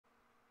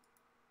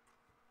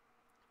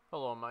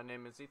Hello, my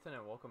name is Ethan,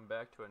 and welcome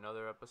back to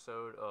another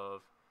episode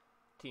of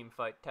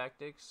Teamfight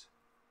Tactics.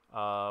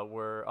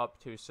 We're up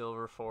to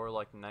Silver 4,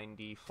 like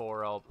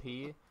 94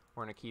 LP.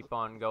 We're gonna keep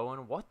on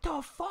going. What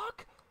the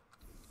fuck?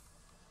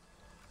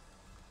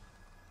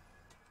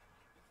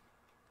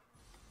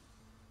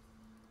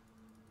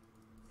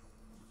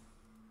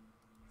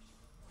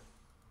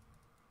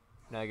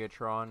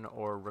 Negatron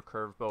or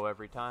recurve bow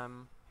every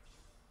time.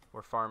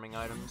 We're farming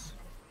items.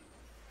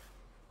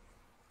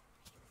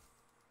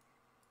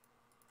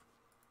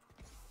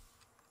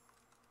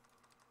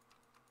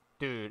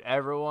 Dude,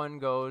 everyone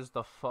goes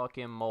the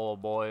fucking mole,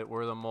 boy.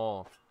 We're the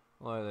mole.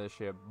 Look at this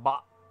shit.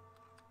 Bop.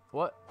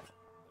 What?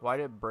 Why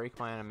did it break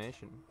my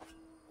animation?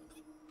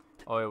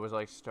 Oh, it was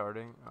like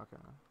starting?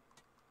 Okay.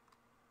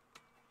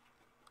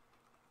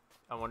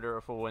 I wonder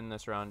if we'll win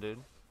this round, dude.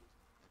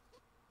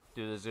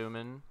 Do the zoom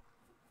in.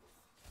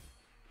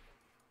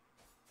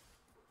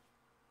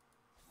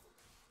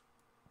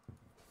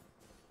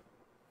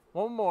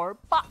 One more.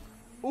 Bop.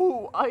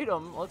 Ooh,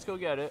 item. Let's go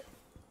get it.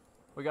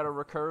 We got a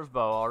recurve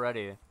bow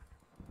already.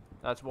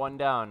 That's one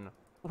down.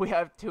 We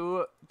have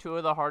two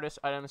of the hardest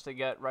items to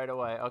get right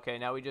away. Okay,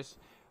 now we just...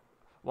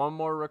 One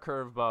more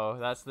recurve bow.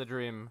 That's the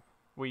dream.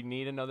 We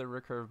need another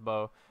recurve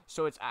bow.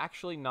 So it's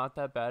actually not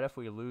that bad if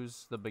we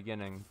lose the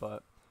beginning,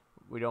 but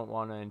we don't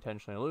want to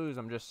intentionally lose.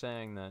 I'm just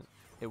saying that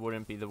it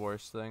wouldn't be the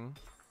worst thing.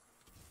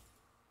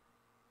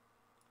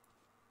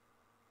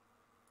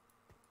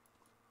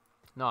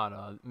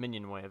 Not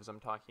minion waves. I'm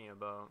talking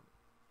about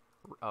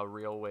a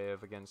real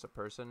wave against a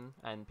person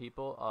and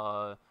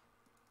people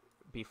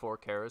before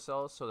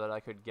carousel so that I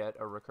could get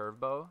a recurve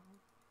bow.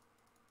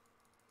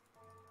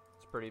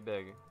 It's pretty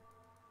big.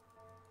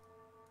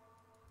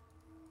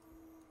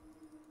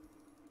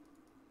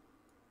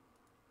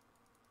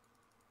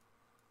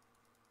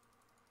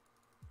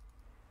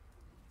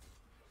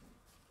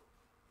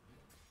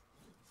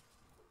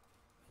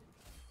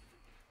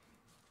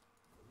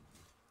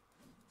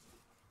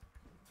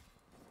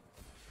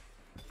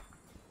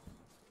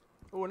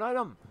 Oh, an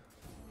item!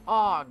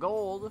 Ah,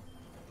 gold!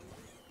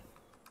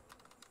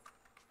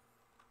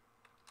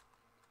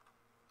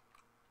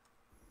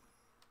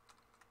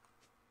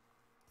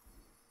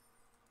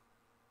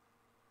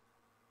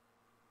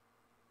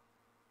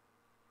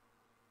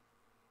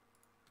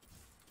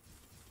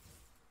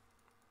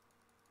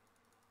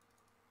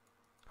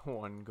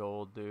 One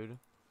gold, dude.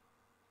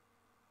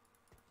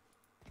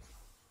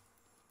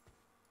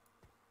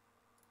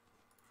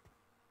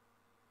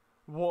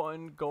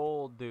 One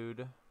gold,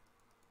 dude.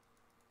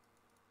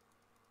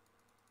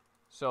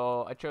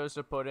 So I chose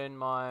to put in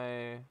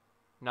my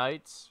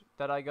knights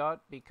that I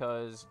got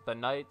because the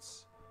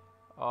knights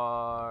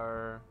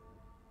are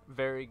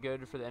very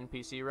good for the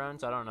NPC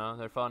rounds. I don't know,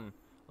 they're fun.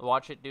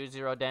 Watch it do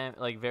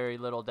very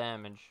little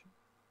damage.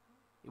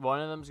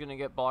 One of them's gonna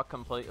get blocked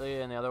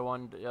completely, and the other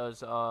one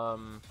does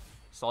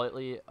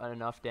slightly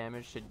enough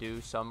damage to do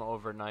some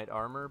overnight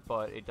armor,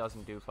 but it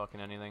doesn't do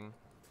fucking anything.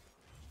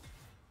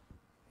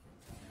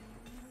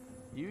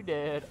 You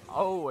did.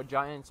 Oh, a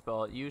giant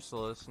spell.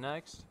 Useless.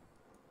 Next.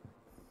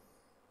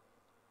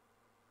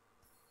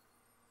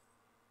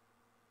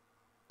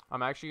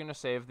 I'm actually going to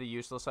save the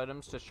useless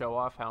items to show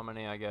off how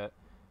many I get.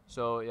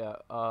 So,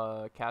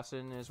 yeah,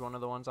 Cassin is one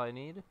of the ones I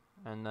need.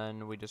 And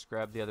then we just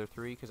grab the other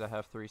three because I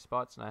have 3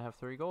 spots and I have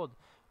 3 gold.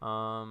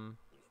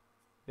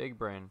 Big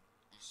brain.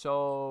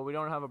 So, we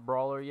don't have a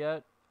brawler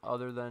yet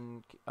other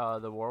than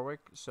the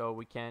Warwick. So,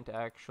 we can't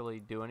actually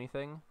do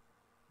anything.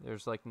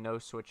 There's, like, no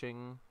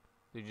switching.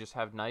 We just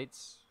have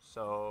knights.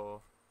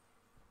 So,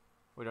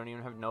 we don't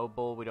even have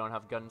noble. We don't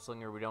have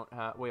gunslinger.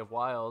 We have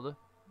wild.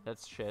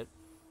 That's shit.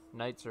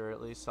 Knights are at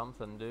least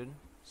something, dude.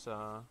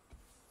 So,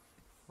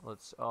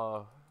 let's,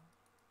 oh,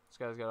 this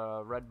guy's got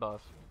a red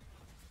buff.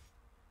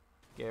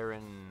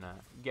 Garen.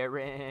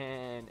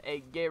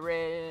 Hey,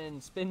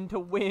 Garen, spin to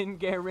win,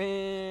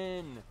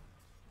 Garen.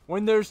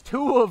 When there's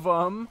 2 of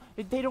them,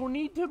 they don't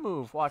need to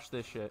move. Watch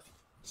this shit.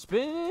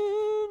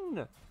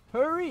 Spin.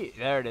 Hurry.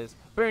 There it is.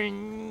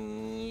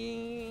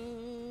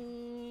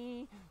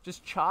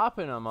 Just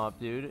chopping them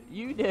up, dude.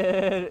 You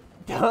did.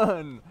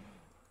 Done.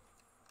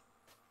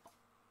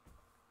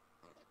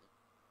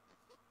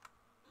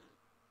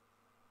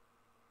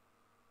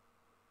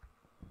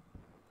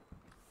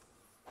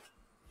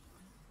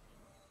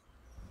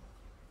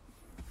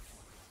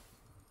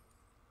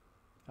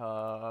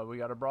 We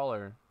got a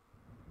brawler.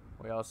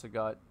 We also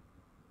got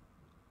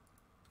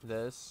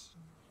this.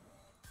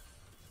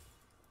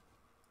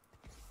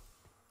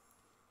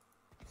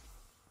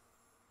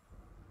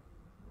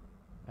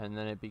 And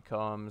then it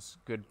becomes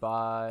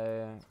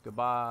goodbye,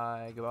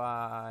 goodbye,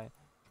 goodbye,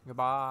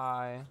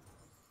 goodbye.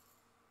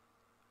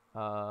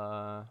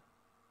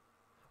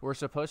 We're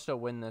supposed to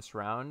win this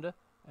round,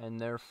 and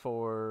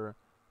therefore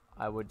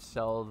I would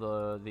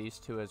sell these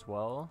 2 as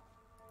well.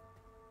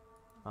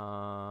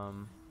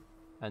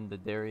 And the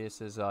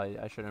Dariuses,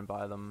 I shouldn't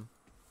buy them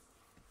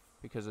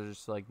because there's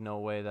just like no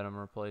way that I'm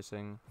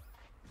replacing.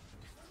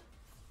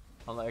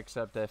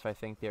 Except if I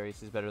think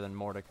Darius is better than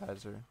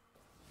Mordekaiser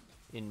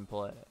in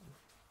play.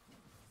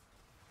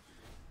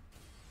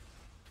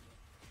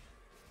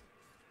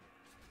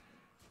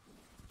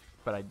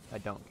 But I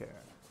don't care.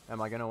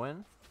 Am I gonna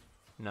win?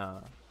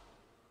 Nah.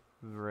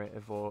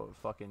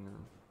 Fucking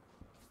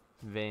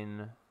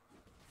vain.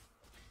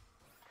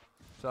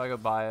 So I go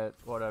buy it.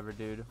 Whatever,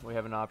 dude. We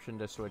have an option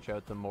to switch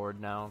out the Mord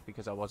now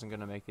because I wasn't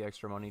gonna make the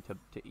extra money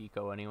to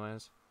eco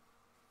anyways.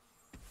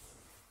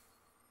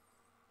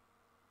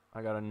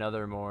 I got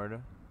another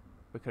Mord.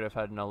 We could have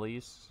had an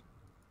Elise.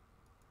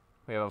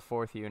 We have a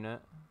 4th unit.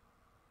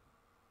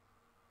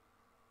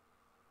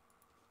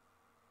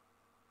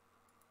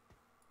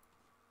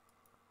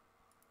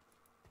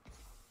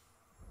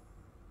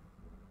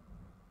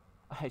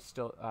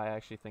 I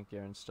actually think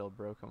Garen's still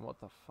broken.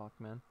 What the fuck,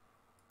 man?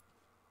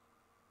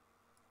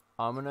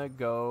 I'm gonna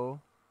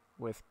go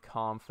with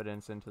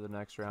confidence into the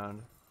next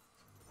round.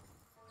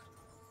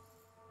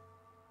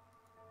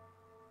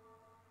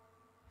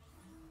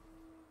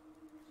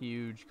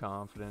 Huge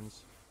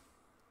confidence.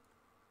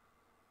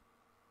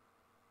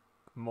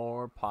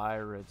 More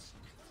pirates.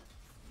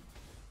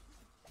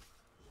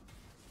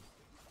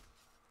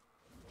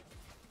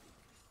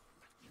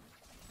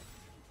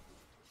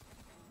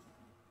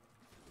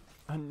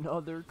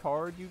 Another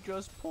card? You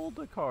just pulled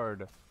a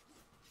card.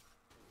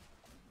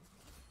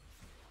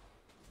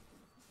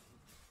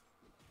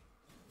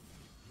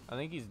 I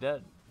think he's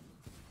dead.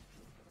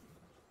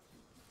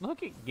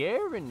 Look at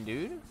Garen,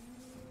 dude.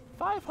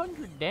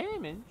 500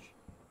 damage.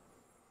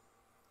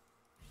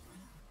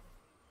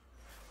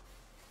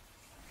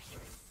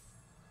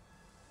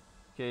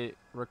 Okay,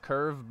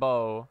 recurve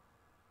bow.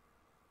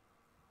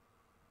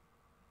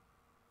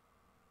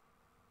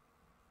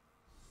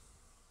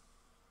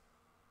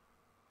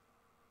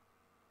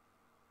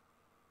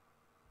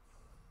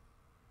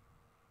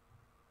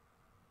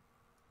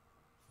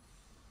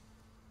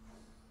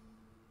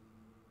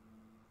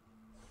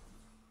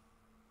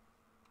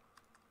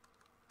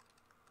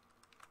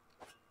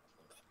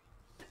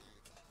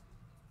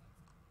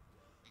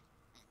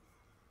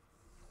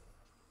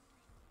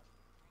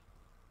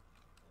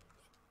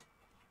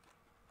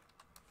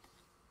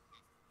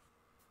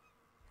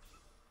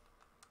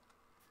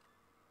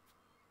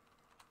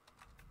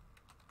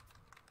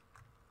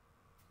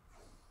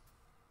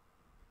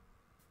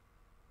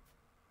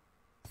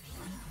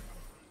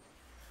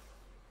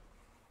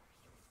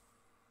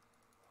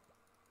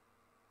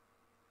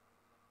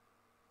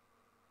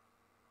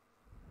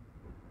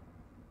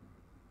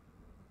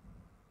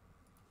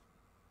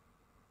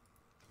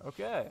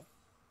 Okay.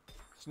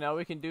 So now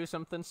we can do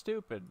something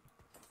stupid.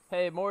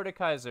 Hey,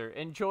 Mordekaiser,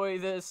 enjoy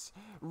this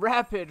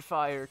rapid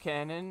fire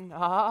cannon.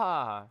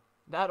 Haha.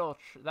 That'll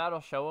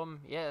show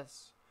him.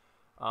 Yes.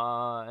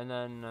 And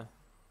then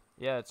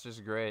yeah, it's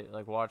just great.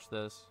 Like, watch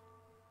this.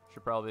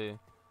 Should probably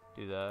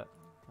do that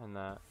and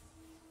that.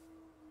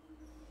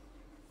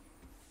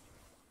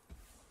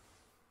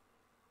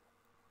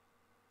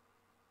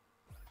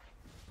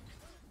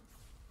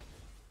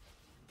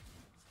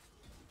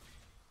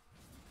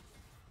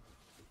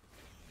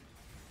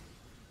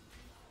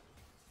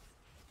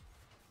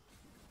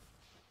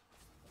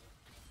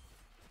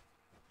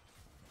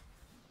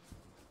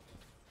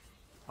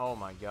 Oh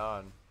my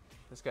god.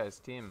 This guy's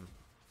team.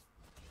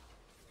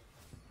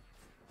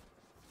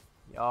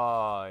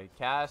 Oh,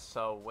 cast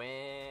a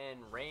win.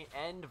 Rain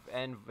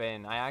and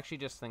win. I actually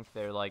just think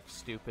they're like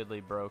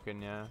stupidly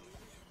broken, yeah.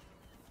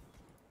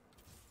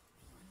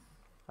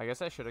 I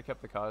guess I should have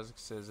kept the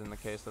kha'zixes in the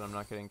case that I'm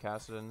not getting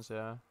Cassidans,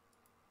 yeah.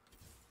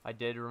 I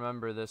did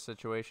remember this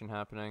situation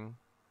happening.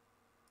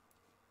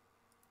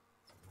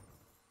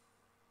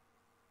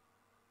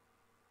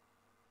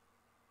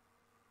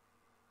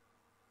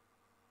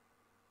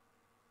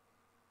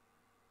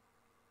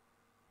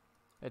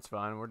 It's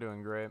fine, we're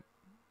doing great.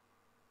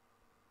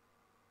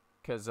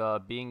 Because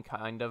being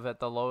kind of at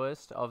the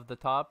lowest of the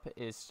top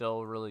is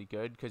still really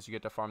good because you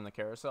get to farm the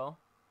carousel.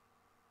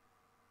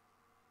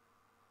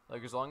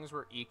 Like, as long as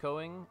we're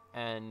ecoing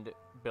and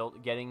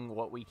getting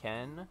what we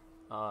can,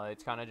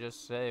 it's kind of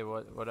just, hey,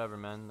 whatever,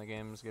 man. The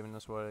game's giving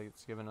us what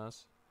it's given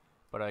us.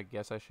 But I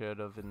guess I should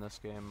have, in this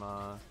game,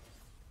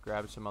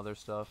 grabbed some other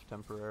stuff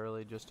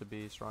temporarily just to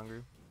be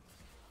stronger.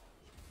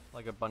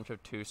 Like, a bunch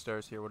of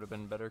 2-stars here would have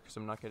been better because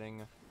I'm not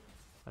getting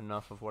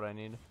enough of what I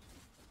need.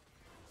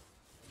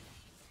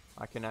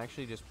 I can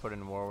actually just put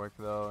in Warwick,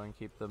 though, and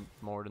keep the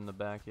Mord in the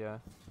back, yeah.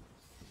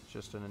 It's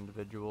just an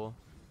individual.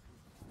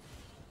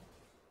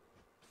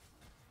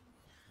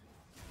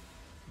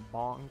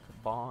 Bonk,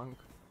 bonk.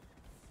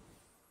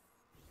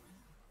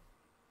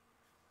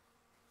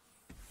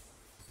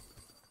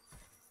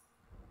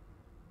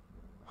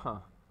 Huh.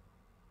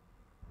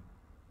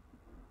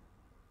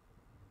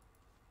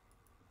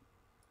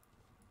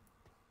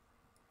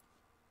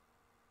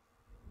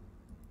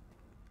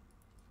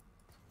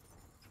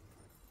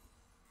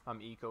 I'm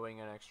ecoing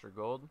an extra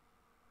gold.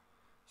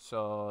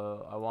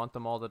 So I want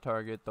them all to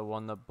target the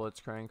one that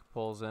Blitzcrank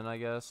pulls in, I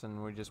guess,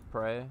 and we just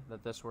pray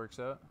that this works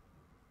out.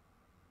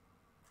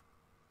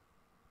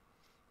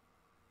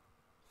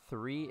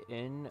 3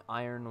 in,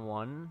 Iron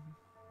 1.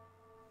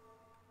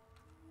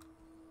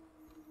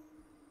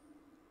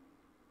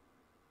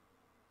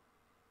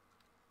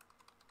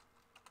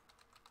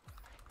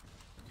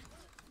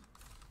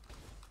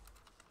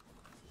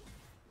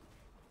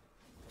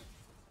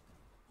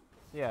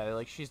 Yeah,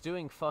 like, she's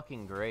doing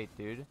fucking great,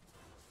 dude.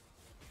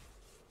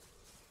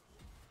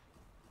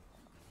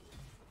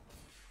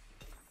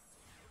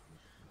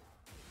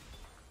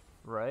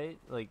 Right?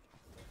 Like,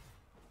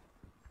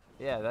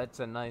 yeah, that's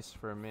a nice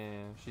for me.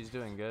 She's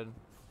doing good.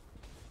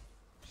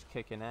 She's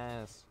kicking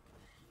ass.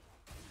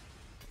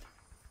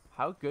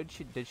 How good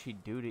did she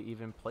do to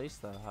even place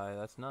that high?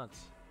 That's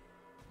nuts.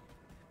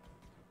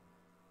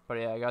 But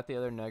yeah, I got the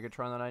other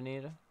Negatron that I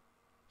need.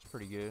 It's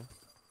pretty good.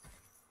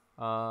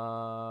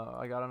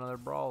 I got another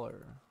brawler.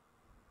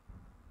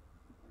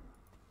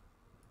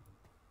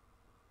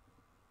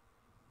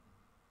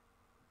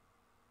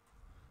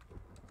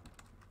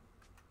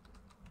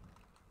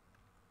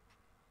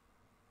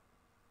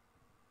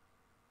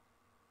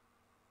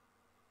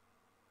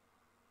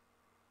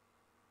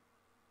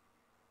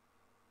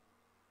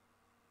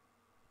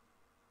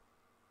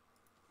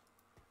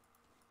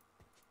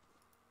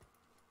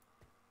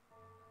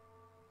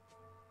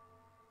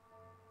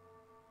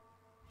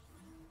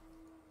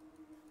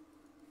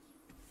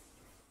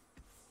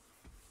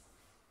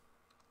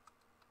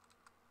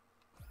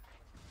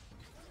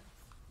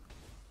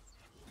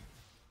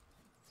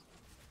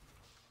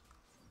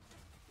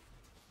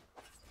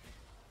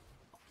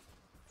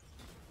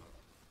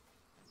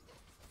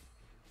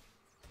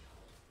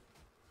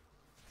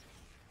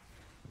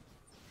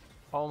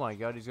 Oh my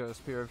god, he's got a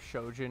Spear of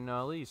Shojin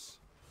Lise.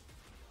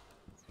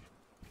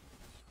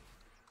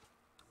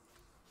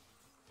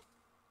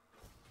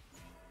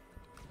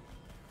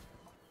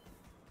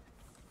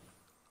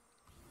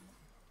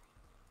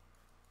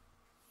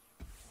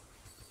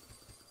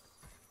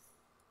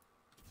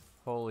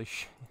 Holy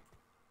shit.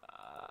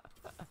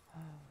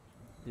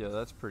 Yeah,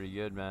 that's pretty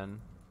good, man.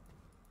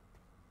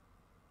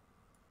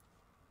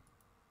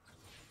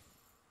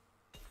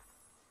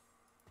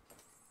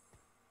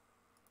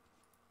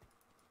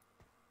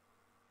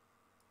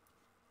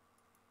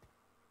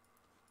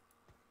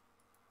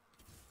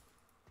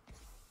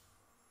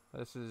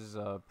 This is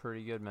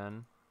pretty good,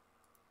 man.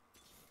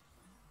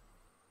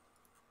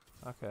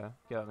 Okay,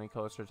 got me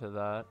closer to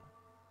that.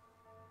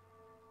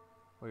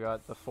 We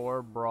got the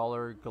 4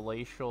 Brawler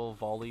Glacial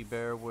Volley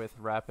Bear with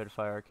Rapid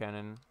Fire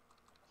Cannon.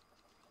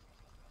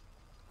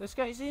 This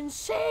guy's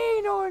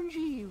insane,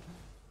 Orangey!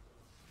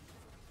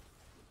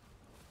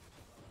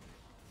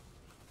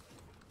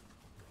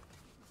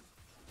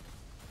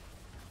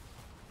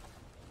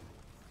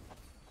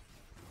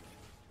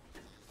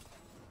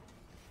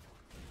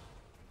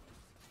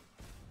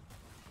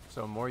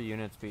 So more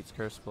units beats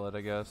Curse Blood,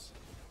 I guess.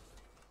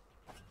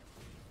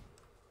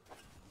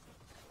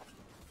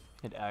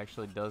 It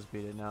actually does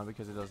beat it now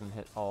because it doesn't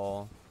hit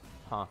all.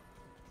 Huh.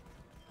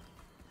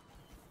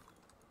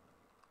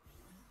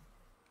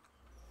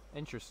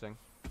 Interesting.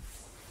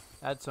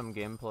 Add some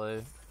gameplay.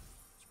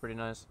 It's pretty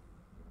nice.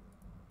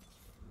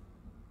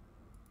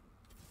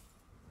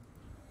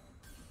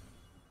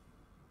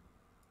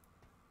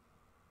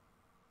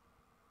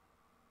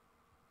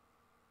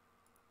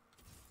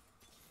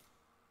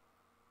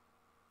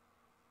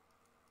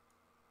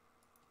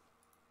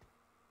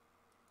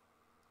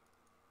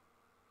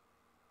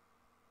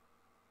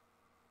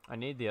 I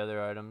need the other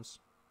items.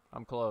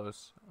 I'm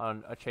close.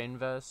 On a chain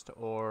vest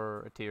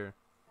or a tier.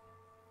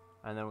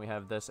 And then we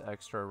have this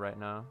extra right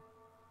now.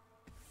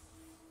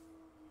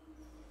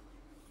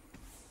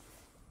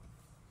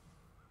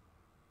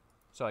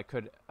 So I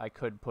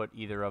could put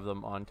either of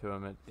them onto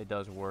him. It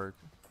does work.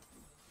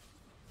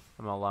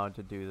 I'm allowed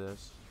to do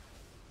this.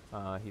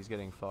 He's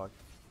getting fucked.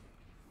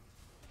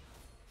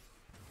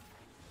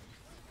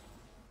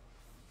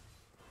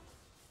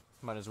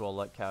 Might as well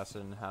let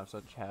Cassin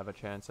have a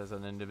chance as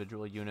an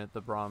individual unit.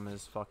 The Braum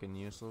is fucking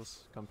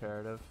useless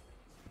comparative.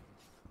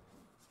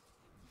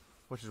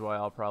 Which is why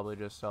I'll probably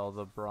just sell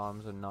the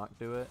Brahms and not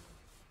do it.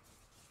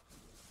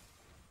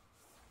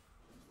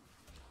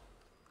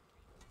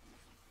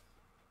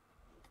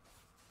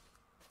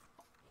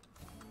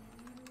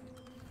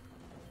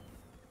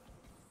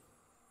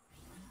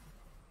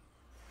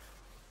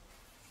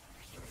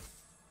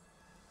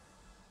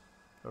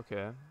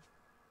 Okay.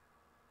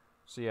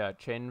 So yeah,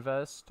 chain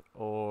vest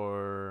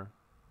or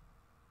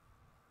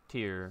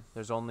tier.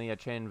 There's only a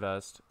chain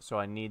vest, so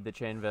I need the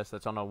chain vest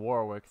that's on a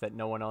Warwick that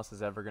no one else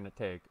is ever gonna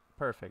take.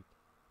 Perfect.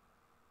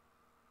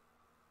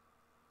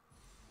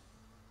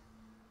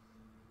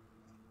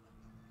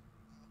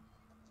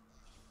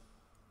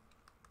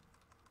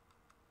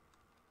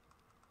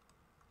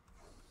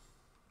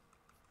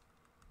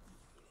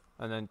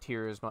 And then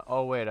tier is my...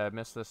 Oh wait, I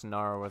missed this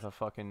Nara with a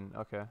fucking...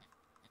 Okay.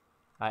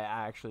 I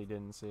actually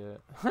didn't see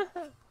it.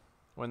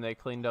 When they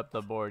cleaned up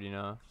the board, you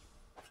know.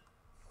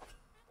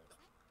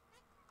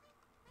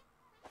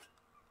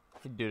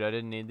 Dude, I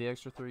didn't need the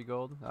extra 3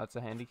 gold. That's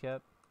a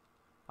handicap.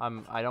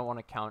 I don't want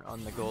to count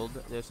on the gold.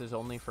 This is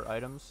only for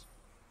items.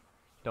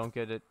 Don't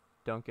get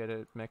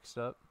it mixed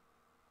up.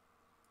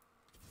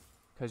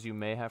 Because you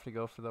may have to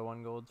go for the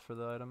 1 gold for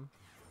the item.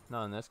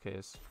 No, in this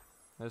case.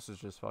 This is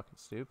just fucking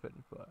stupid,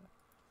 but...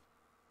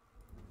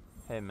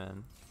 Hey,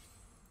 man.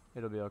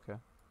 It'll be okay.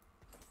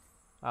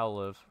 I'll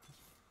live.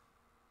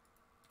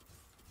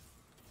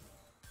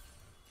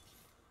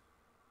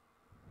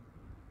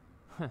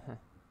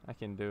 I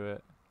can do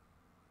it.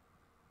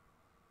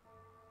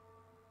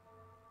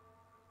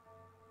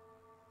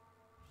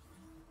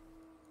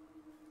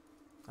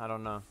 I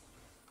don't know.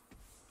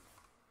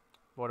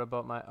 What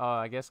about my... Oh,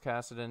 I guess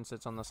Kassadin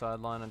sits on the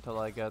sideline until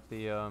I get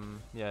the,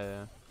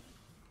 yeah.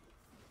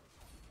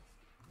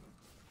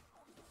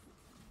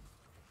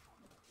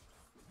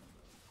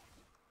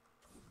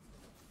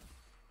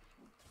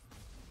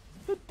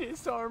 The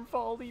disarm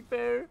volley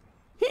bear.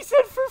 He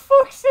said for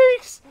fuck's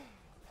sakes!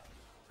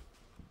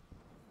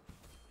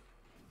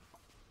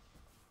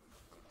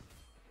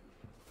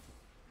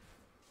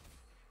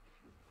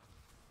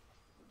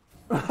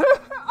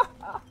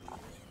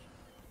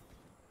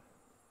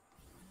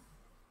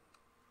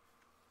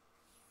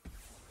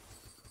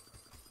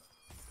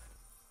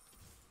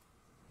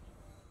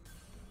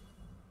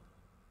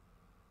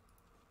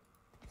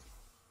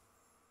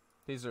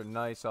 These are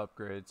nice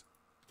upgrades.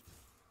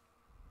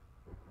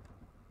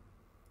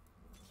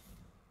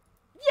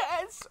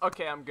 Yes!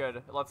 Okay, I'm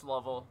good. Let's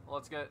level.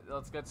 Let's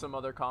get some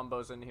other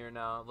combos in here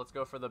now. Let's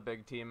go for the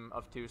big team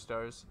of 2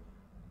 stars.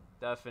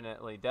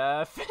 Definitely, dude.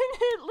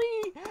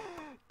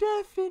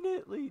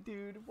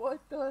 What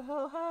the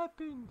hell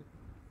happened?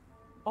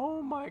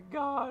 Oh my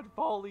god,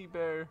 volley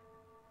bear.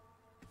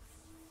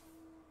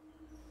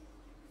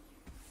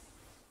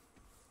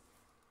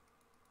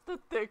 The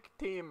thick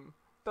team.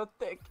 The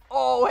thick.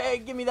 Oh, hey,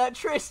 give me that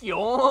Triss. You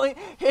only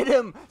hit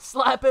him.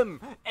 Slap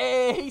him.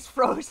 Hey, he's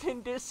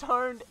frozen.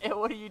 Disarmed. Hey,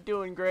 what are you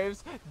doing,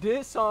 Graves?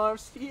 Disarm.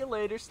 See you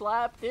later.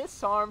 Slap.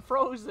 Disarm.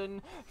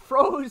 Frozen.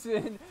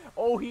 Frozen.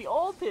 Oh, he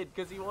ulted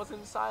because he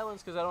wasn't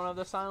silenced because I don't have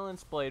the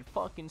silence blade.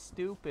 Fucking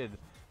stupid.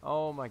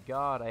 Oh my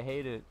god, I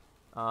hate it.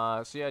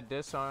 So yeah,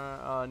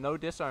 disarm. No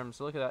disarms.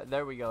 Look at that.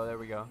 There we go. There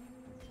we go.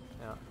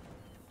 Yeah.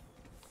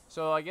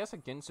 So I guess a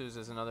Ginsu's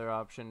is another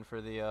option for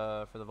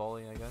the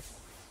volley, I guess.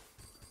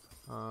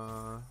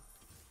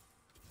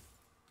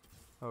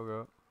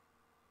 Okay.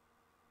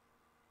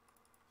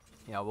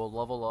 Yeah, we'll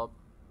level up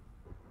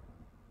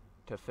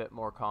to fit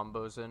more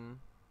combos in.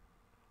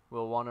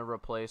 We'll want to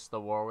replace the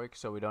Warwick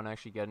so we don't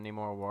actually get any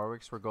more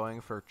Warwicks. We're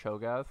going for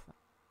cho'gath.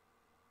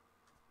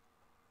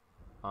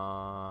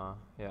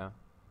 Yeah.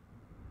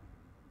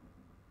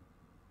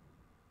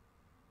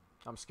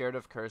 I'm scared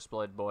of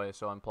Curseblade Boy,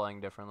 so I'm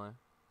playing differently.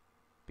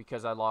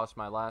 Because I lost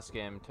my last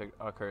game to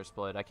a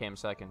Curseblade, I came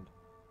second.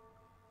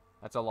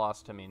 That's a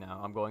loss to me now.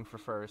 I'm going for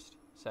first.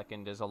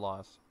 Second is a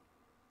loss.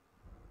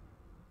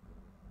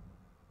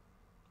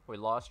 We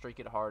lost streak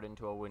it hard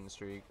into a win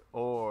streak,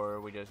 or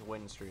we just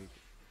win streak.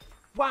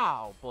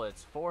 Wow,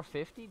 Blitz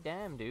 450.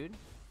 Damn, dude.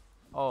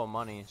 Oh,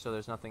 money. So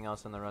there's nothing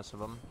else in the rest of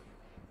them.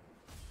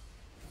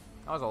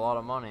 That was a lot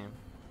of money.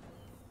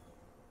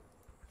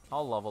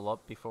 I'll level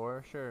up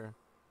before, sure.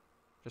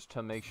 Just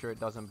to make sure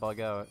it doesn't bug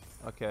out.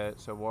 Okay,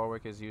 so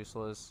Warwick is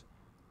useless.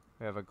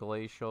 We have a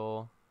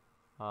Glacial.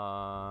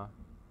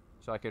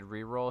 So I could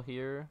reroll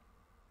here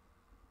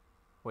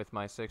with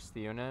my 6th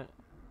unit,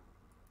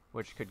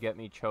 which could get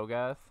me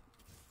cho'gath,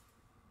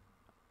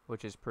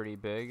 which is pretty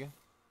big.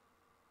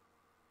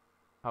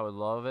 I would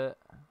love it.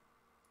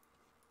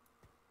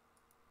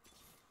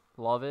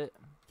 Love it.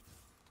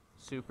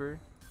 Super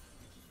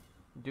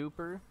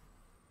duper.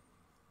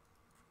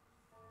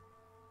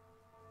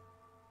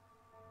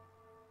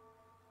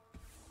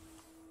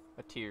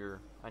 A tier.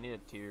 I need a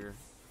tier.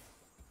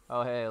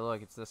 Oh, hey,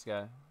 look, it's this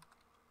guy.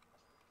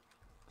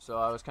 So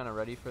I was kind of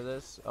ready for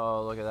this.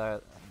 Oh, look at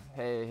that.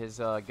 Hey, his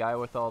guy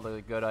with all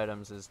the good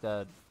items is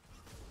dead.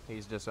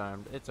 He's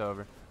disarmed. It's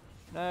over.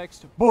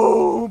 Next.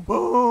 Boom,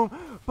 boom,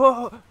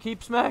 boom.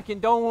 Keep smacking.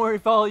 Don't worry,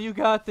 Volley. You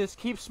got this.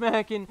 Keep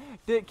smacking.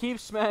 Keep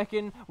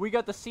smacking. We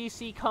got the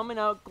CC coming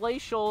out.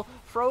 Glacial.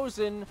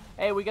 Frozen.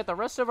 Hey, we got the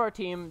rest of our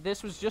team.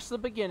 This was just the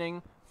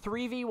beginning.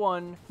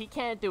 3v1. He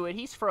can't do it.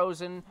 He's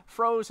frozen.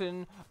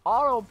 Frozen.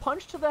 Auto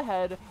punch to the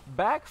head.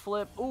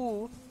 Backflip.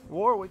 Ooh.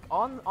 Warwick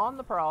on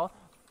the prowl.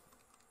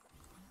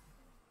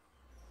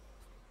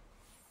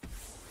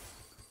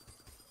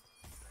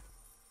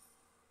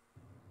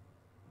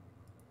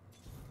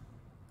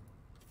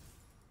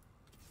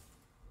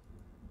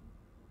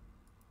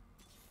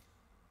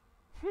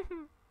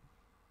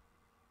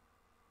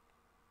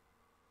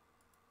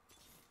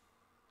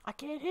 I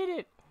can't hit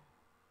it.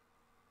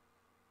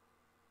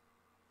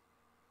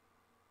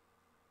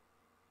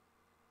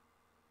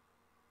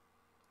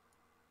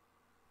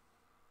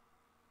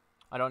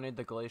 I don't need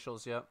the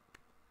Glacials yet.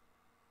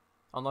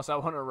 Unless I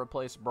want to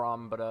replace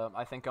Braum, but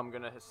I think I'm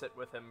going to sit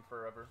with him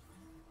forever.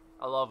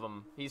 I love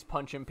him. He's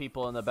punching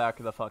people in the back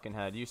of the fucking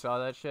head. You saw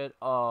that shit?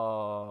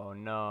 Oh,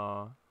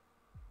 no.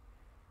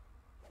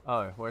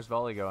 Oh, where's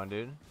Volley going,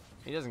 dude?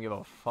 He doesn't give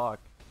a fuck.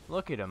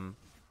 Look at him.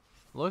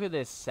 Look at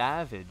this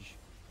savage.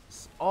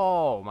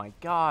 Oh, my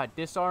God.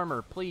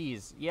 Disarmor,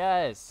 please.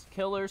 Yes.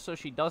 Kill her so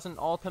she doesn't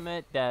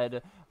ultimate.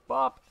 Dead.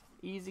 Bop.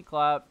 Easy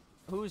clap.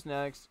 Who's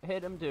next?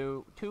 Hit him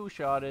too.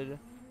 Two-shotted.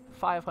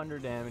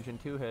 500 damage in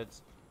 2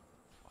 hits.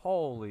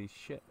 Holy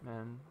shit,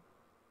 man.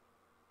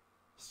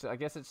 So I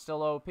guess it's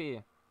still OP.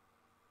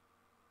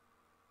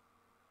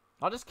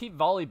 I'll just keep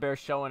Volley Bear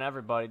showing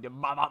everybody.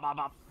 Bop, bop, bop,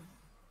 bop.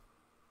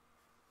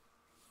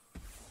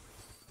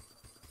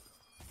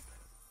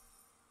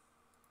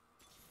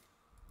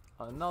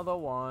 Another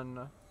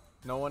one.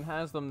 No one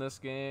has them this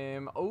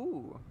game.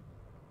 Ooh.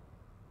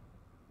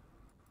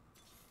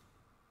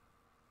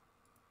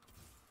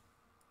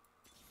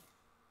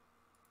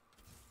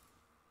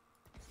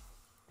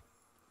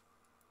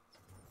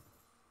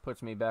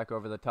 Puts me back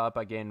over the top.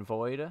 I gain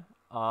void.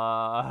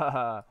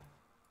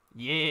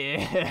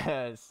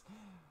 Yes.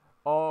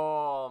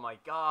 Oh my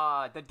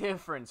god, the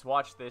difference.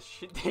 Watch this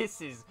shit.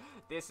 This is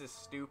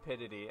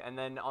stupidity. And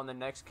then on the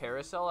next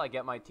carousel, I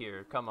get my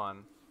tier. Come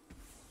on.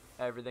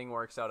 Everything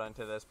works out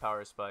onto this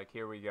power spike.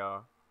 Here we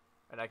go.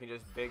 And I can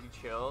just big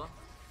chill,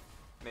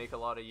 make a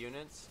lot of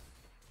units.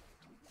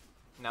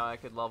 Now I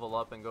could level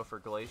up and go for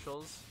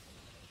glacials.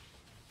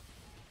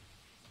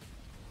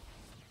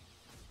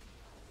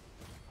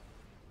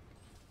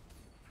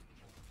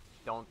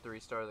 Don't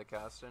 3-star the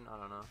casting? I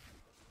don't know.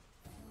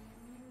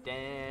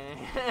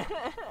 Dang.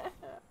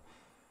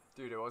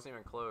 Dude, it wasn't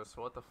even close.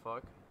 What the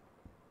fuck?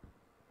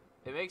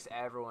 It makes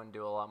everyone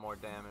do a lot more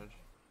damage.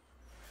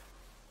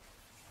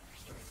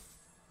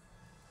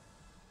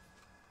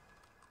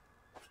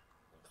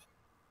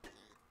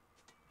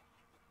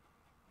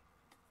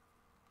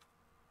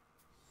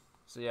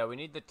 So yeah, we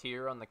need the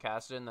tier on the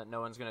Kassadin that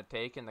no one's going to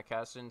take, and the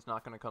Kassadin's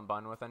not going to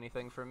combine with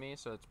anything for me,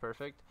 so it's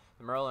perfect.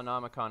 The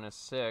Merlinomicon is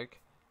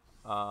sick.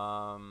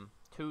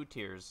 2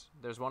 tiers.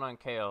 There's one on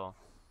Kale.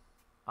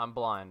 I'm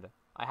blind.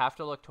 I have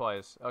to look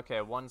twice.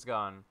 Okay, one's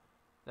gone.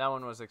 That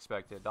one was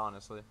expected,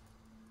 honestly.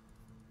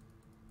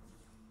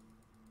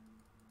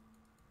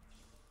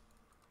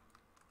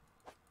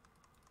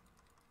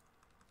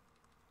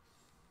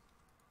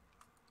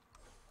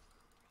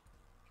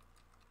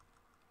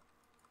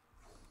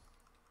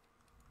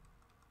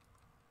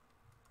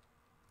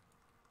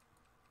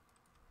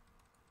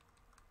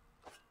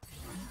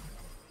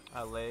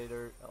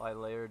 I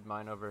layered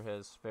mine over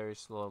his very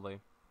slowly.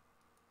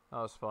 That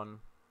was fun.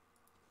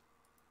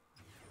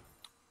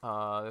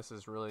 This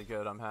is really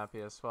good. I'm happy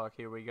as fuck.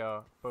 Here we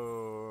go.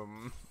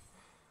 Boom.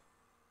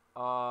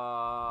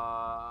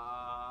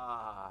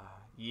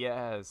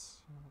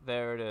 Yes.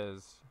 There it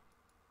is.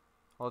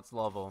 Let's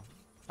level.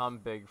 I'm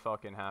big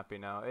fucking happy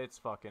now. It's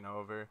fucking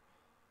over.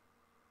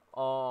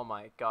 Oh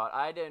my god.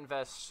 I had to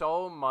invest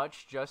so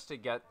much just to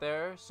get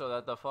there so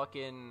that the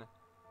fucking...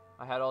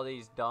 I had all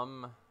these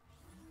dumb...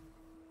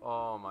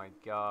 Oh my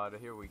god.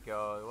 Here we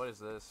go. What is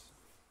this?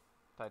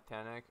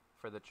 Titanic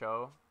for the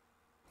Cho?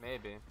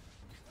 Maybe.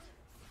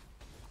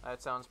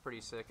 That sounds pretty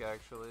sick,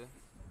 actually.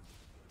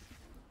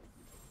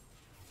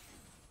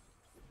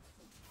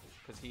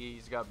 Because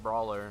he's got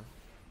Brawler.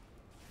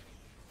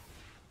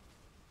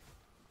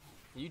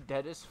 You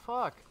dead as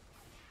fuck.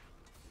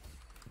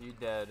 You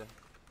dead.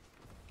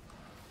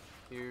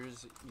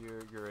 Here's your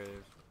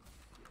grave.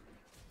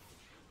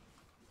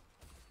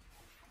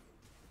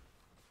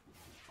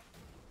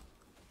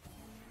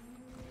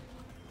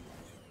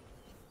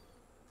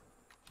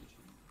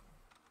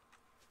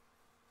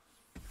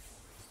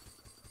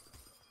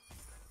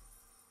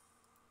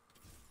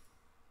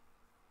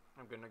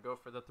 I'm gonna go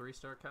for the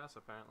 3-star cast,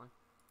 apparently.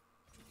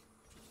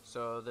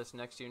 So this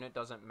next unit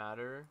doesn't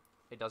matter.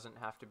 It doesn't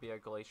have to be a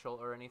Glacial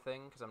or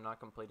anything, because I'm not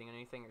completing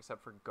anything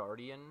except for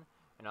Guardian,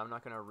 and I'm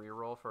not gonna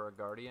reroll for a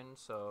Guardian,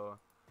 so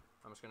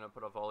I'm just gonna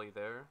put a volley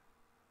there.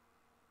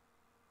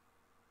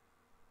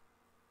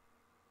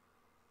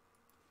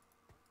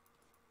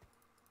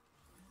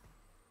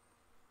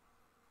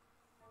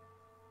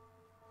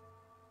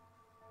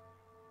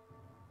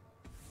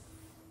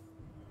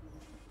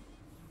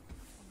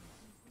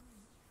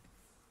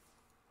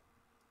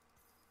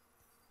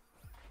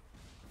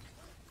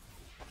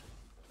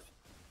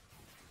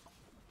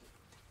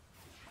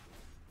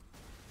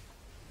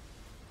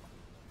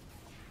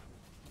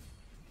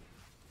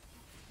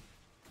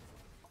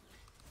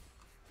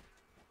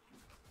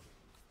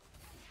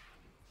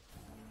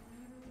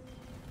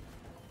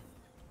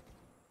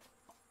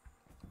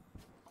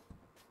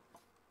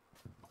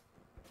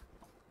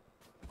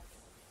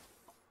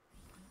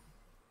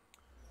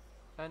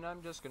 And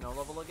I'm just gonna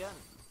level again.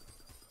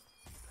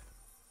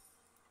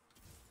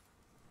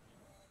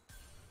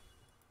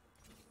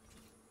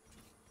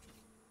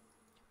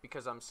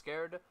 Because I'm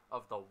scared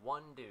of the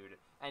one dude.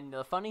 And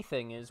the funny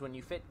thing is, when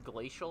you fit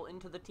Glacial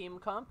into the team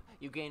comp,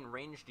 you gain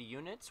ranged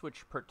units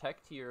which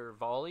protect your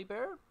volley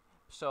bear.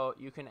 So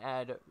you can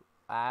add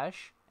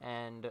Ashe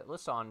and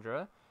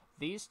Lysandra.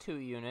 These 2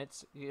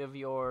 units give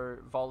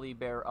your volley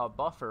bear a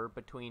buffer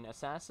between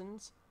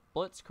assassins,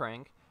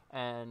 Blitzcrank,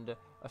 and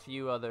a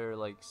few other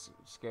like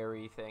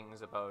scary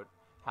things about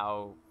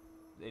how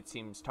it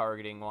seems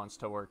targeting wants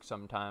to work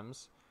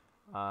sometimes.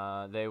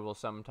 They will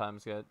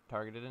sometimes get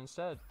targeted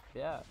instead.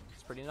 Yeah,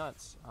 it's pretty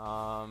nuts.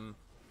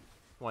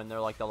 When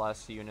they're like the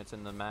last units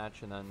in the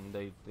match, and then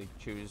they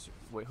choose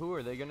who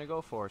are they gonna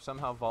go for.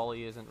 Somehow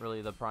Volley isn't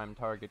really the prime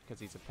target because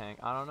he's a tank.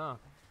 I don't know.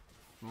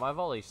 My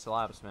Volley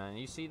slaps, man.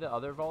 You see the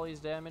other Volley's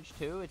damage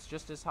too? It's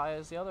just as high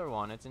as the other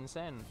one. It's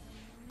insane.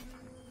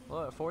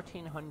 Look,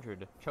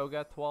 1400.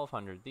 cho'gath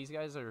 1200. These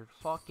guys are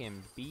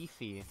fucking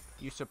beefy.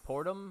 You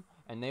support them,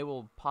 and they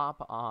will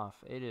pop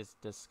off. It is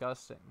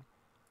disgusting.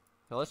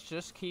 let's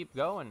just keep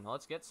going.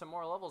 Let's get some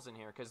more levels in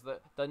here, because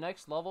the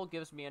next level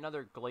gives me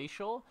another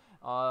Glacial.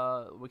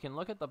 We can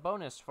look at the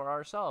bonus for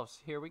ourselves.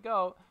 Here we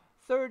go.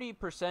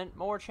 30%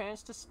 more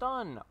chance to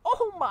stun.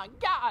 Oh my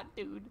god,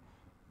 dude.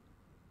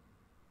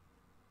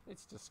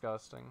 It's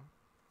disgusting.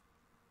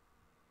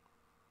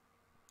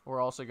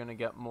 We're also going to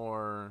get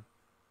more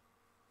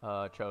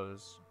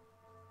Chos.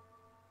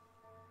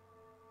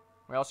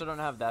 We also don't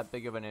have that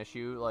big of an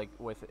issue like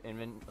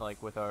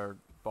with our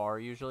bar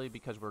usually,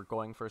 because we're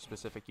going for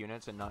specific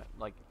units and not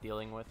like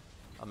dealing with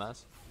a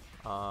mess.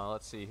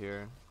 Let's see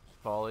here.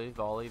 Volley,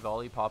 volley,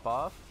 volley, pop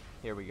off.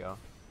 Here we go.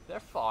 They're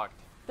fucked.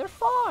 They're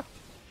fucked.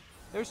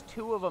 There's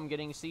two of them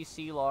getting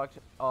CC locked.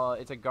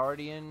 It's a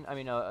Guardian. I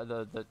mean,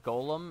 the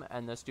Golem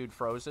and this dude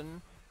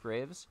Frozen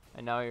Graves.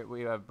 And now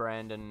we have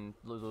Brand and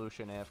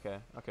Lucian AFK.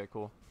 Okay,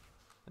 cool.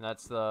 And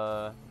that's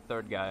the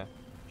third guy.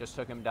 Just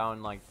took him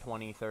down like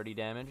 20, 30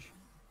 damage.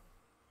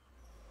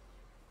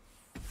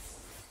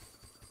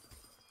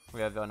 We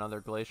have another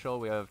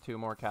Glacial. We have two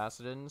more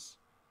Cassidans.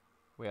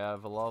 We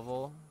have a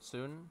level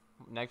soon.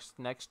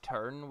 Next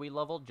turn we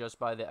level just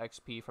by the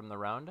XP from the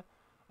round.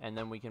 And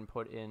then we can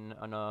put in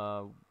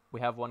an we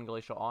have one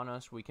Glacial on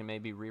us. We can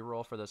maybe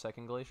reroll for the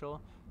second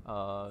Glacial.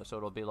 So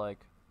it'll be like,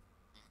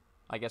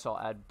 I guess I'll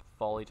add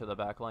Volley to the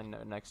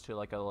backline next to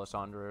like a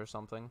Lysandra or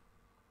something.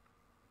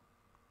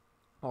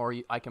 Or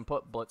I can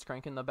put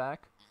Blitzcrank in the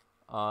back,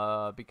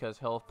 because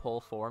he'll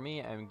pull for me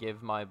and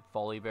give my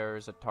Volley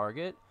Bearers a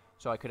target.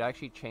 So I could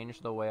actually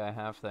change the way I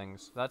have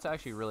things. That's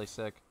actually really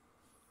sick.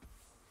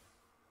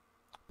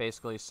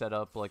 Basically set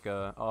up like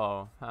a...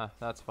 Oh,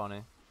 that's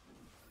funny.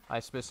 I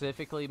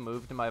specifically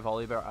moved my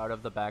Volley Bear out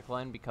of the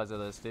backline because of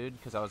this dude,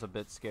 because I was a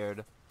bit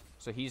scared.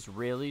 So he's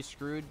really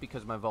screwed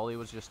because my Volley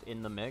was just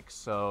in the mix,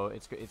 so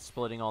it's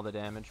splitting all the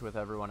damage with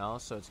everyone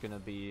else, so it's going to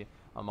be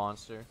a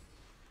monster.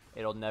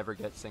 It'll never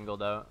get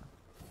singled out.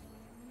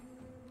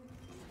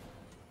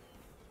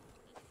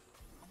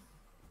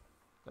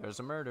 There's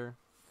a murder.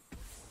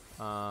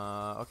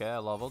 Okay, I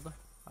leveled.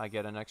 I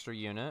get an extra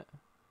unit.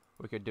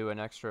 We could do an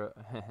extra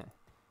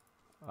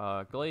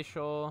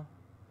Glacial.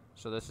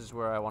 So this is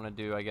where I want to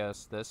do, I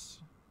guess, this.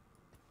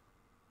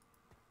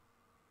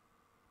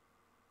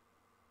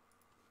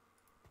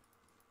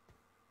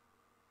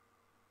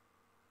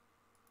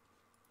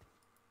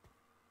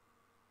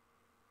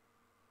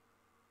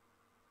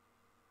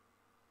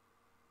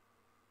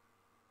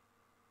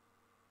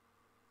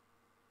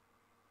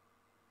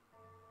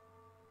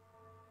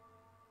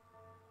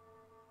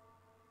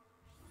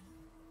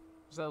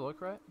 Does that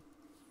look right?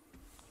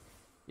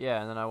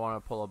 Yeah, and then I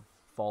want to pull a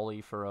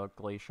Volley for a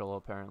Glacial,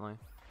 apparently.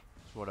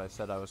 That's what I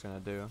said I was going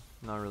to do.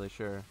 I'm not really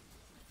sure.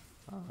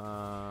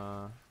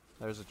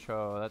 There's a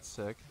Cho. That's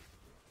sick.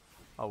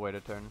 I'll wait a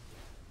turn.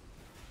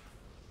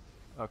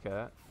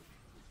 Okay.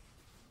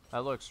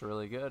 That looks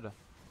really good.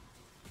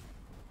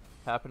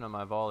 Happened to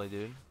my Volley,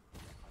 dude.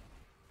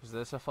 Is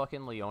this a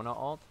fucking Leona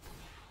ult?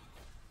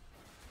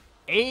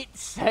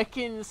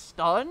 8-second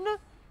stun?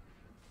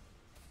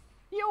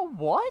 Yo,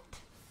 what?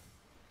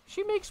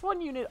 She makes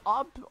one unit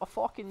up a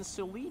fucking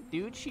solid,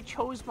 dude. She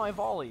chose my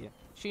Volley.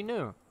 She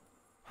knew.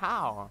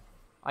 How?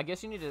 I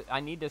guess I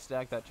need to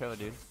stack that Cho,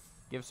 dude.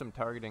 Give some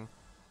targeting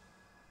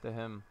to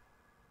him.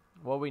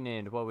 What we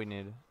need.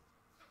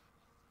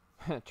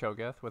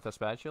 Cho'gath with a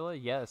spatula?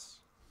 Yes.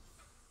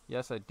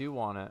 Yes, I do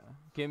want it.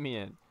 Give me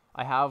it.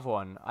 I have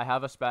one. I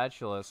have a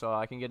spatula, so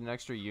I can get an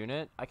extra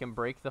unit. I can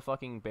break the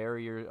fucking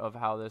barrier of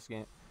how this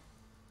game...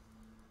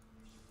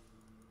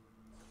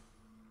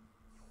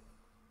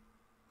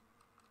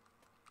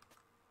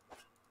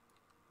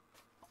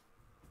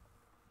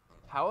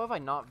 How have I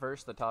not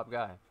versed the top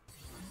guy?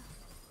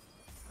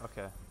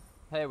 Okay.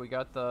 Hey, we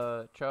got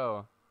the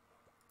Cho.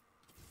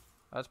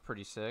 That's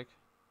pretty sick.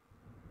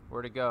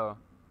 Where'd it go?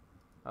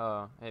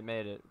 Oh, it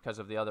made it because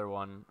of the other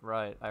one.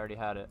 Right, I already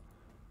had it.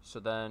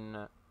 So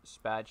then,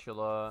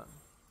 spatula.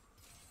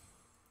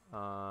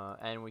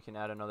 And we can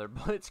add another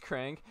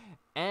Blitzcrank.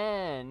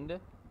 And... I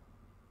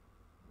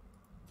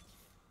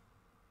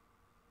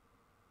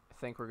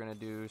think we're going to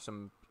do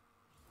some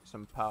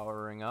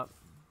powering up.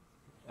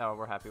 Oh,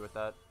 we're happy with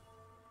that.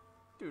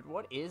 Dude,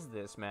 what is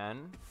this,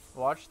 man?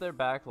 Watch their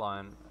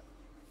backline.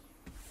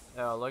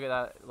 Oh, look at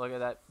that. Look at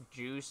that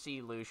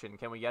juicy Lucian.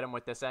 Can we get him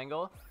with this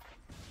angle?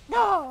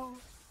 No!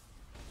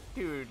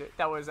 Dude,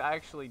 that was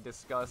actually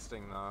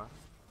disgusting, though.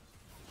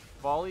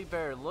 Volley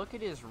Bear, look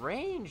at his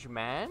range,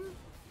 man.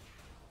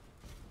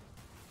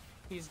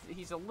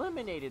 He's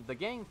eliminated the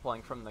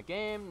Gangplank from the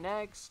game.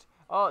 Next.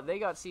 Oh, they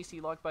got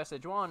CC locked by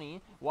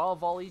Sejuani, while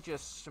Volley's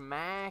just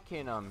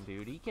smacking him,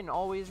 dude. He can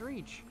always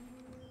reach.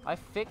 I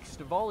fixed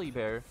Volley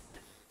Bear.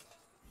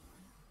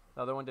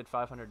 The other one did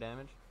 500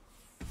 damage.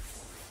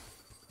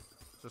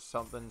 Just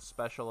something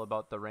special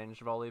about the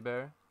ranged Volley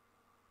Bear.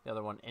 The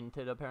other one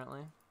inted,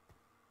 apparently.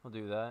 We'll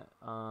do that.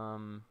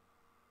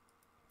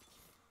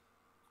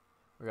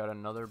 We got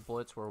another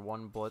blitz. We're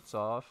one blitz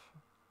off.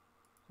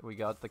 We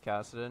got the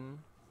Cassidon.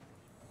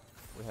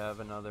 We have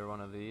another one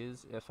of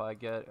these. If I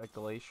get a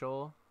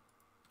Glacial,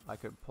 I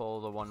could pull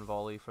the one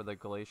Volley for the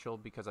Glacial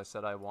because I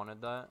said I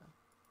wanted that.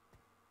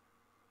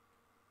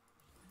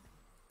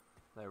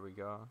 There we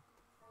go.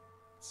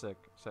 Sick,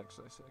 sick,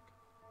 sick, sick.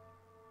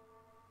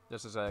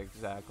 This is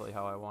exactly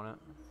how I want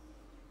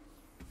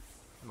it.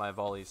 My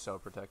volley's so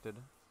protected.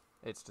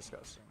 It's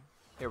disgusting.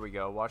 Here we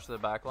go. Watch the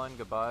backline.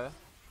 Goodbye.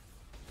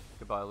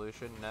 Goodbye,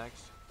 Lucian.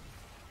 Next.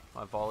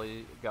 My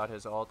volley got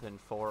his ult in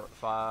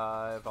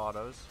 5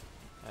 autos.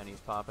 And he's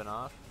popping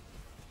off.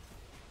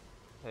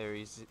 There,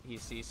 he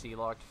CC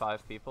locked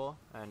 5 people.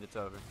 And it's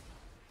over.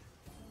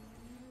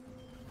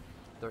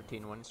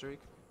 13 win streak.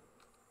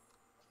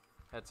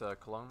 That's a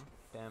clone.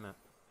 Damn it.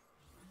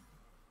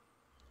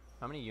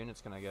 How many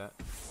units can I get?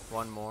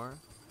 1 more.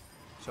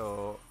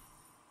 So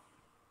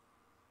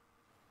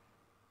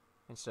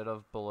instead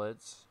of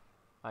bullets,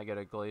 I get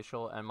a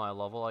glacial, and my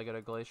level I get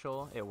a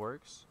glacial. It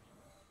works.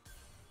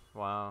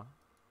 Wow.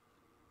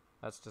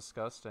 That's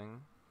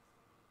disgusting.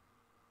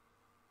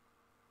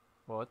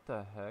 What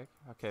the heck?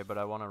 Okay, but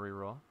I want to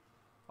reroll.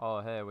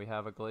 Oh, hey, we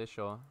have a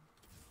glacial.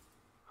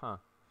 Huh.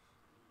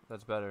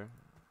 That's better.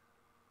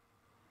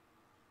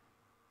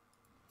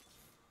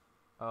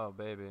 Oh,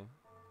 baby.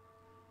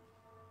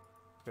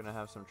 Gonna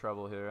have some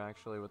trouble here,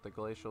 actually, with the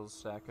glacials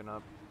stacking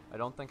up. I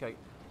don't think I...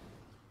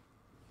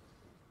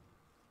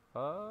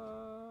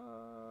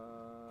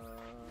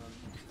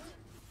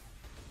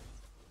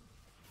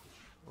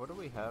 What do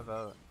we have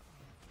out?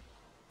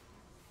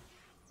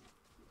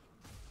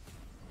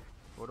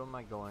 What am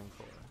I going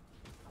for?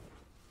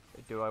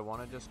 Do I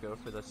want to just go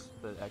for the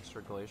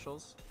extra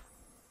glacials?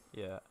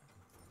 Yeah.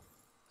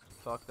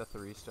 Fuck the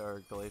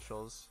 3-star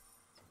glacials.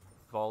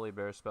 Volley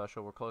bear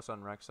special. We're close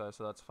on rek'sai,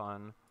 so that's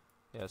fine.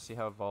 Yeah, see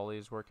how volley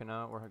is working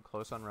out? We're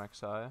close on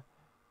rek'sai.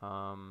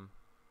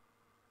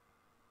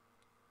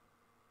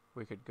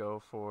 We could go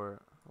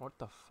for... What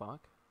the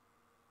fuck?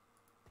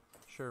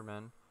 Sure,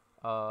 man.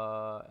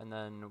 And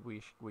then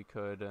we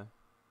could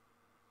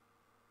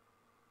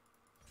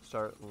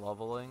start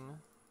leveling,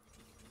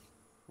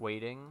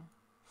 waiting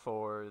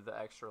for the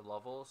extra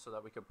level so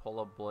that we could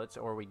pull a blitz,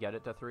 or we get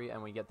it to 3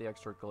 and we get the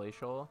extra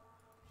glacial.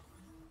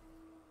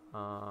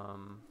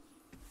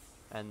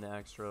 And the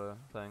extra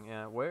thing.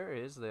 Yeah, where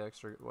is the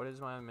extra? What is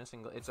my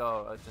missing? It's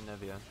a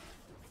Nivea.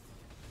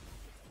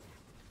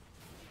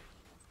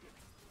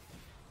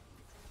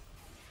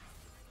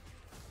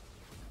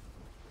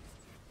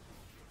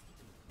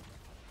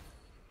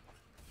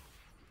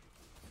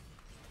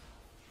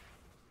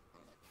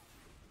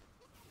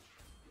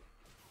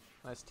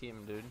 Nice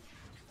team, dude.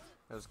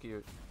 That was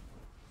cute.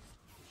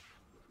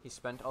 He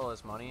spent all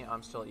his money.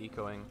 I'm still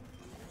ecoing.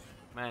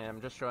 Man, I'm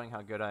just showing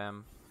how good I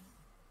am.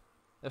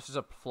 This is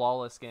a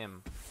flawless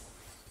game.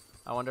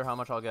 I wonder how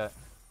much I'll get.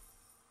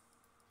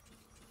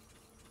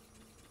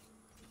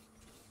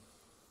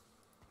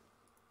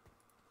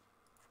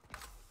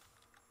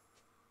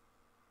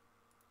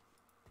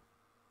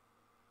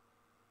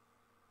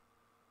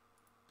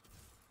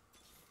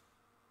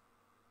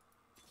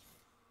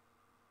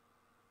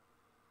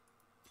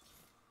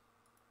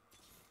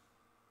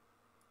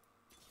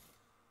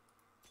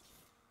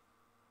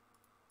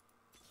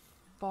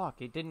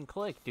 Fuck, it didn't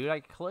click, dude.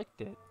 I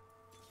clicked it.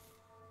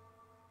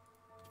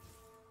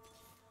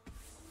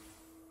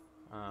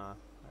 I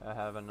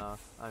have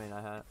enough. I mean,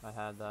 I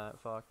had that.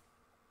 Fuck.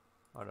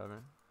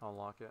 Whatever. I'll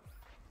lock it.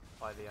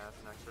 Buy the ass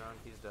next round.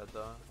 He's dead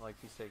though. Like,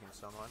 he's taking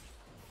so much.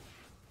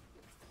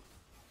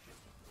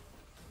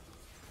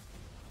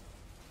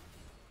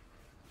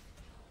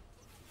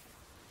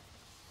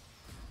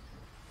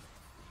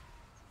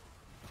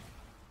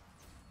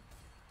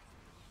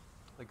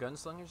 The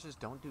gunslingers just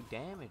don't do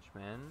damage,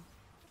 man.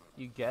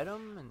 You get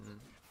them, and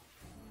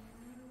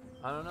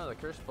I don't know. The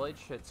cursed blade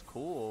shit's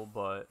cool,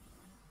 but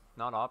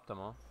not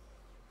optimal.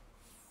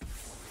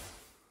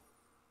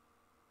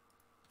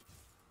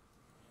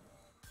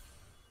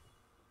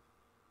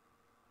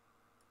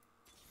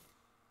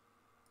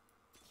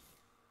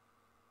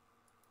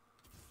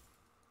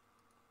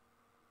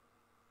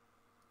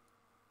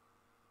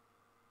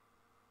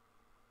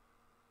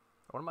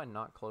 What am I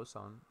not close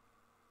on?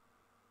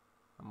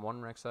 I'm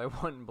 1 rek'sai,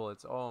 1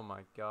 blitz. Oh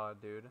my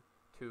god, dude.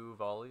 2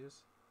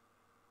 volleys.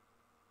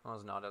 I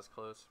was not as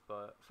close,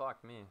 but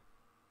fuck me.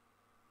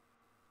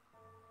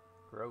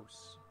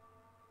 Gross.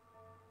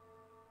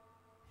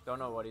 Don't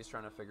know what he's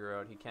trying to figure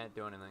out. He can't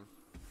do anything.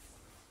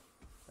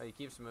 Oh, he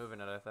keeps moving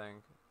it, I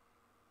think.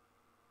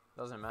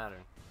 Doesn't matter.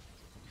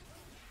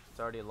 It's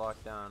already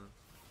locked down.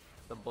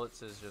 The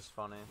blitz is just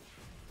funny.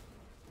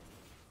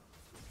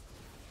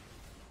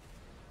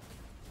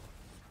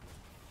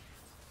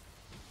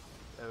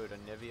 Oh, the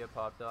Nivea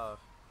popped off.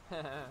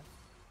 Damn,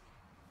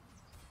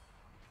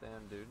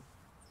 dude.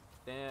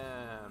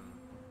 Damn.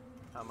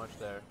 How much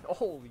there?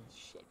 Holy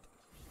shit.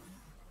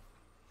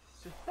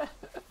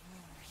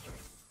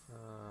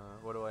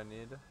 What do I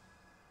need?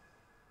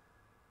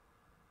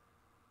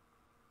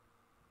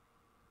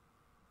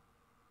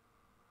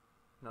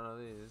 None of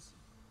these.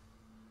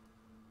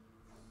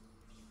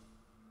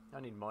 I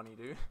need money,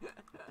 dude.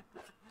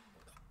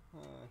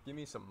 Give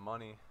me some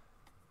money.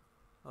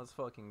 Let's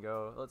fucking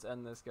go. Let's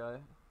end this guy.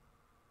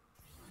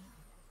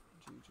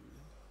 GG.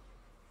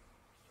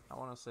 I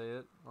want to say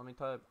it. Let me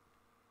type.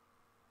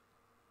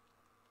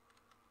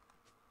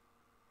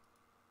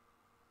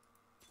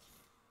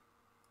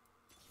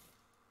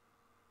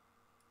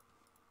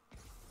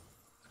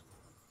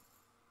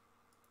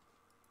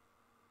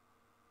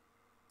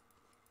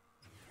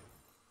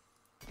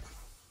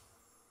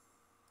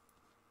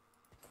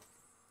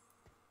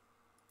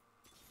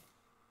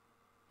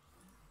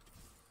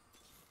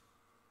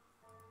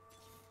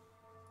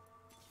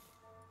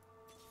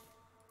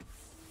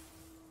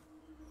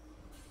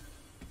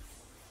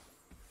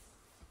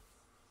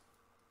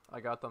 I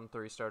got them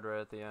 3-starred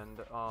right at the end.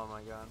 Oh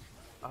my god.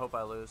 I hope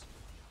I lose.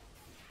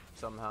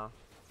 Somehow.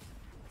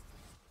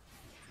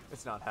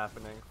 It's not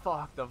happening.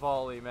 Fuck the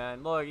volley,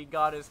 man. Look, he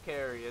got his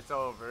carry. It's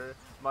over.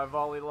 My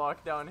volley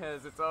locked down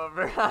his. It's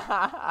over.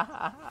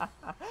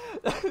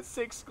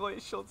 6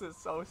 glacials is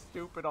so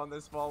stupid on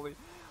this volley.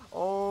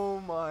 Oh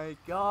my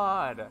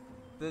god.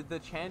 The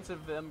chance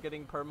of them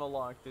getting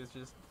perma-locked is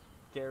just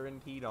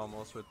guaranteed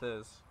almost with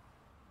this.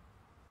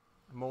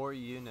 More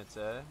units,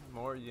 eh?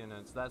 More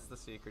units. That's the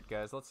secret,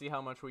 guys. Let's see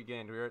how much we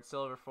gained. We were at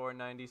silver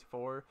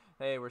 494.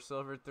 Hey, we're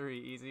silver 3.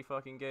 Easy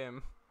fucking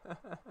game.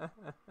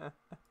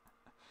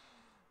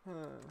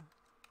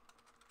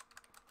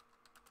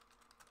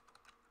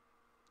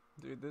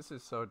 Dude, this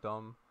is so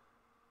dumb.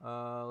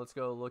 Let's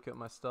go look at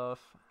my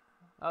stuff.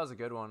 That was a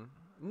good one.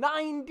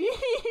 90!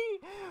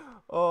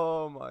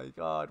 Oh my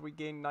god, we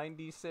gained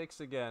 96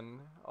 again.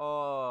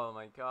 Oh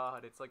my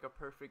god, it's like a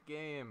perfect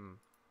game.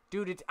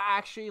 Dude, it's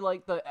actually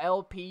like the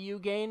LP you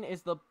gain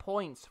is the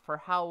points for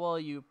how well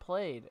you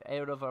played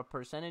out of a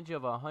percentage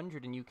of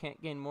 100, and you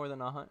can't gain more than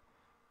 100.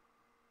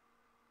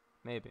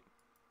 Maybe.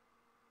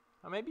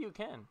 Or maybe you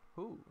can.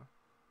 Who?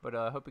 But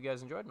I hope you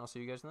guys enjoyed, and I'll see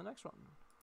you guys in the next one.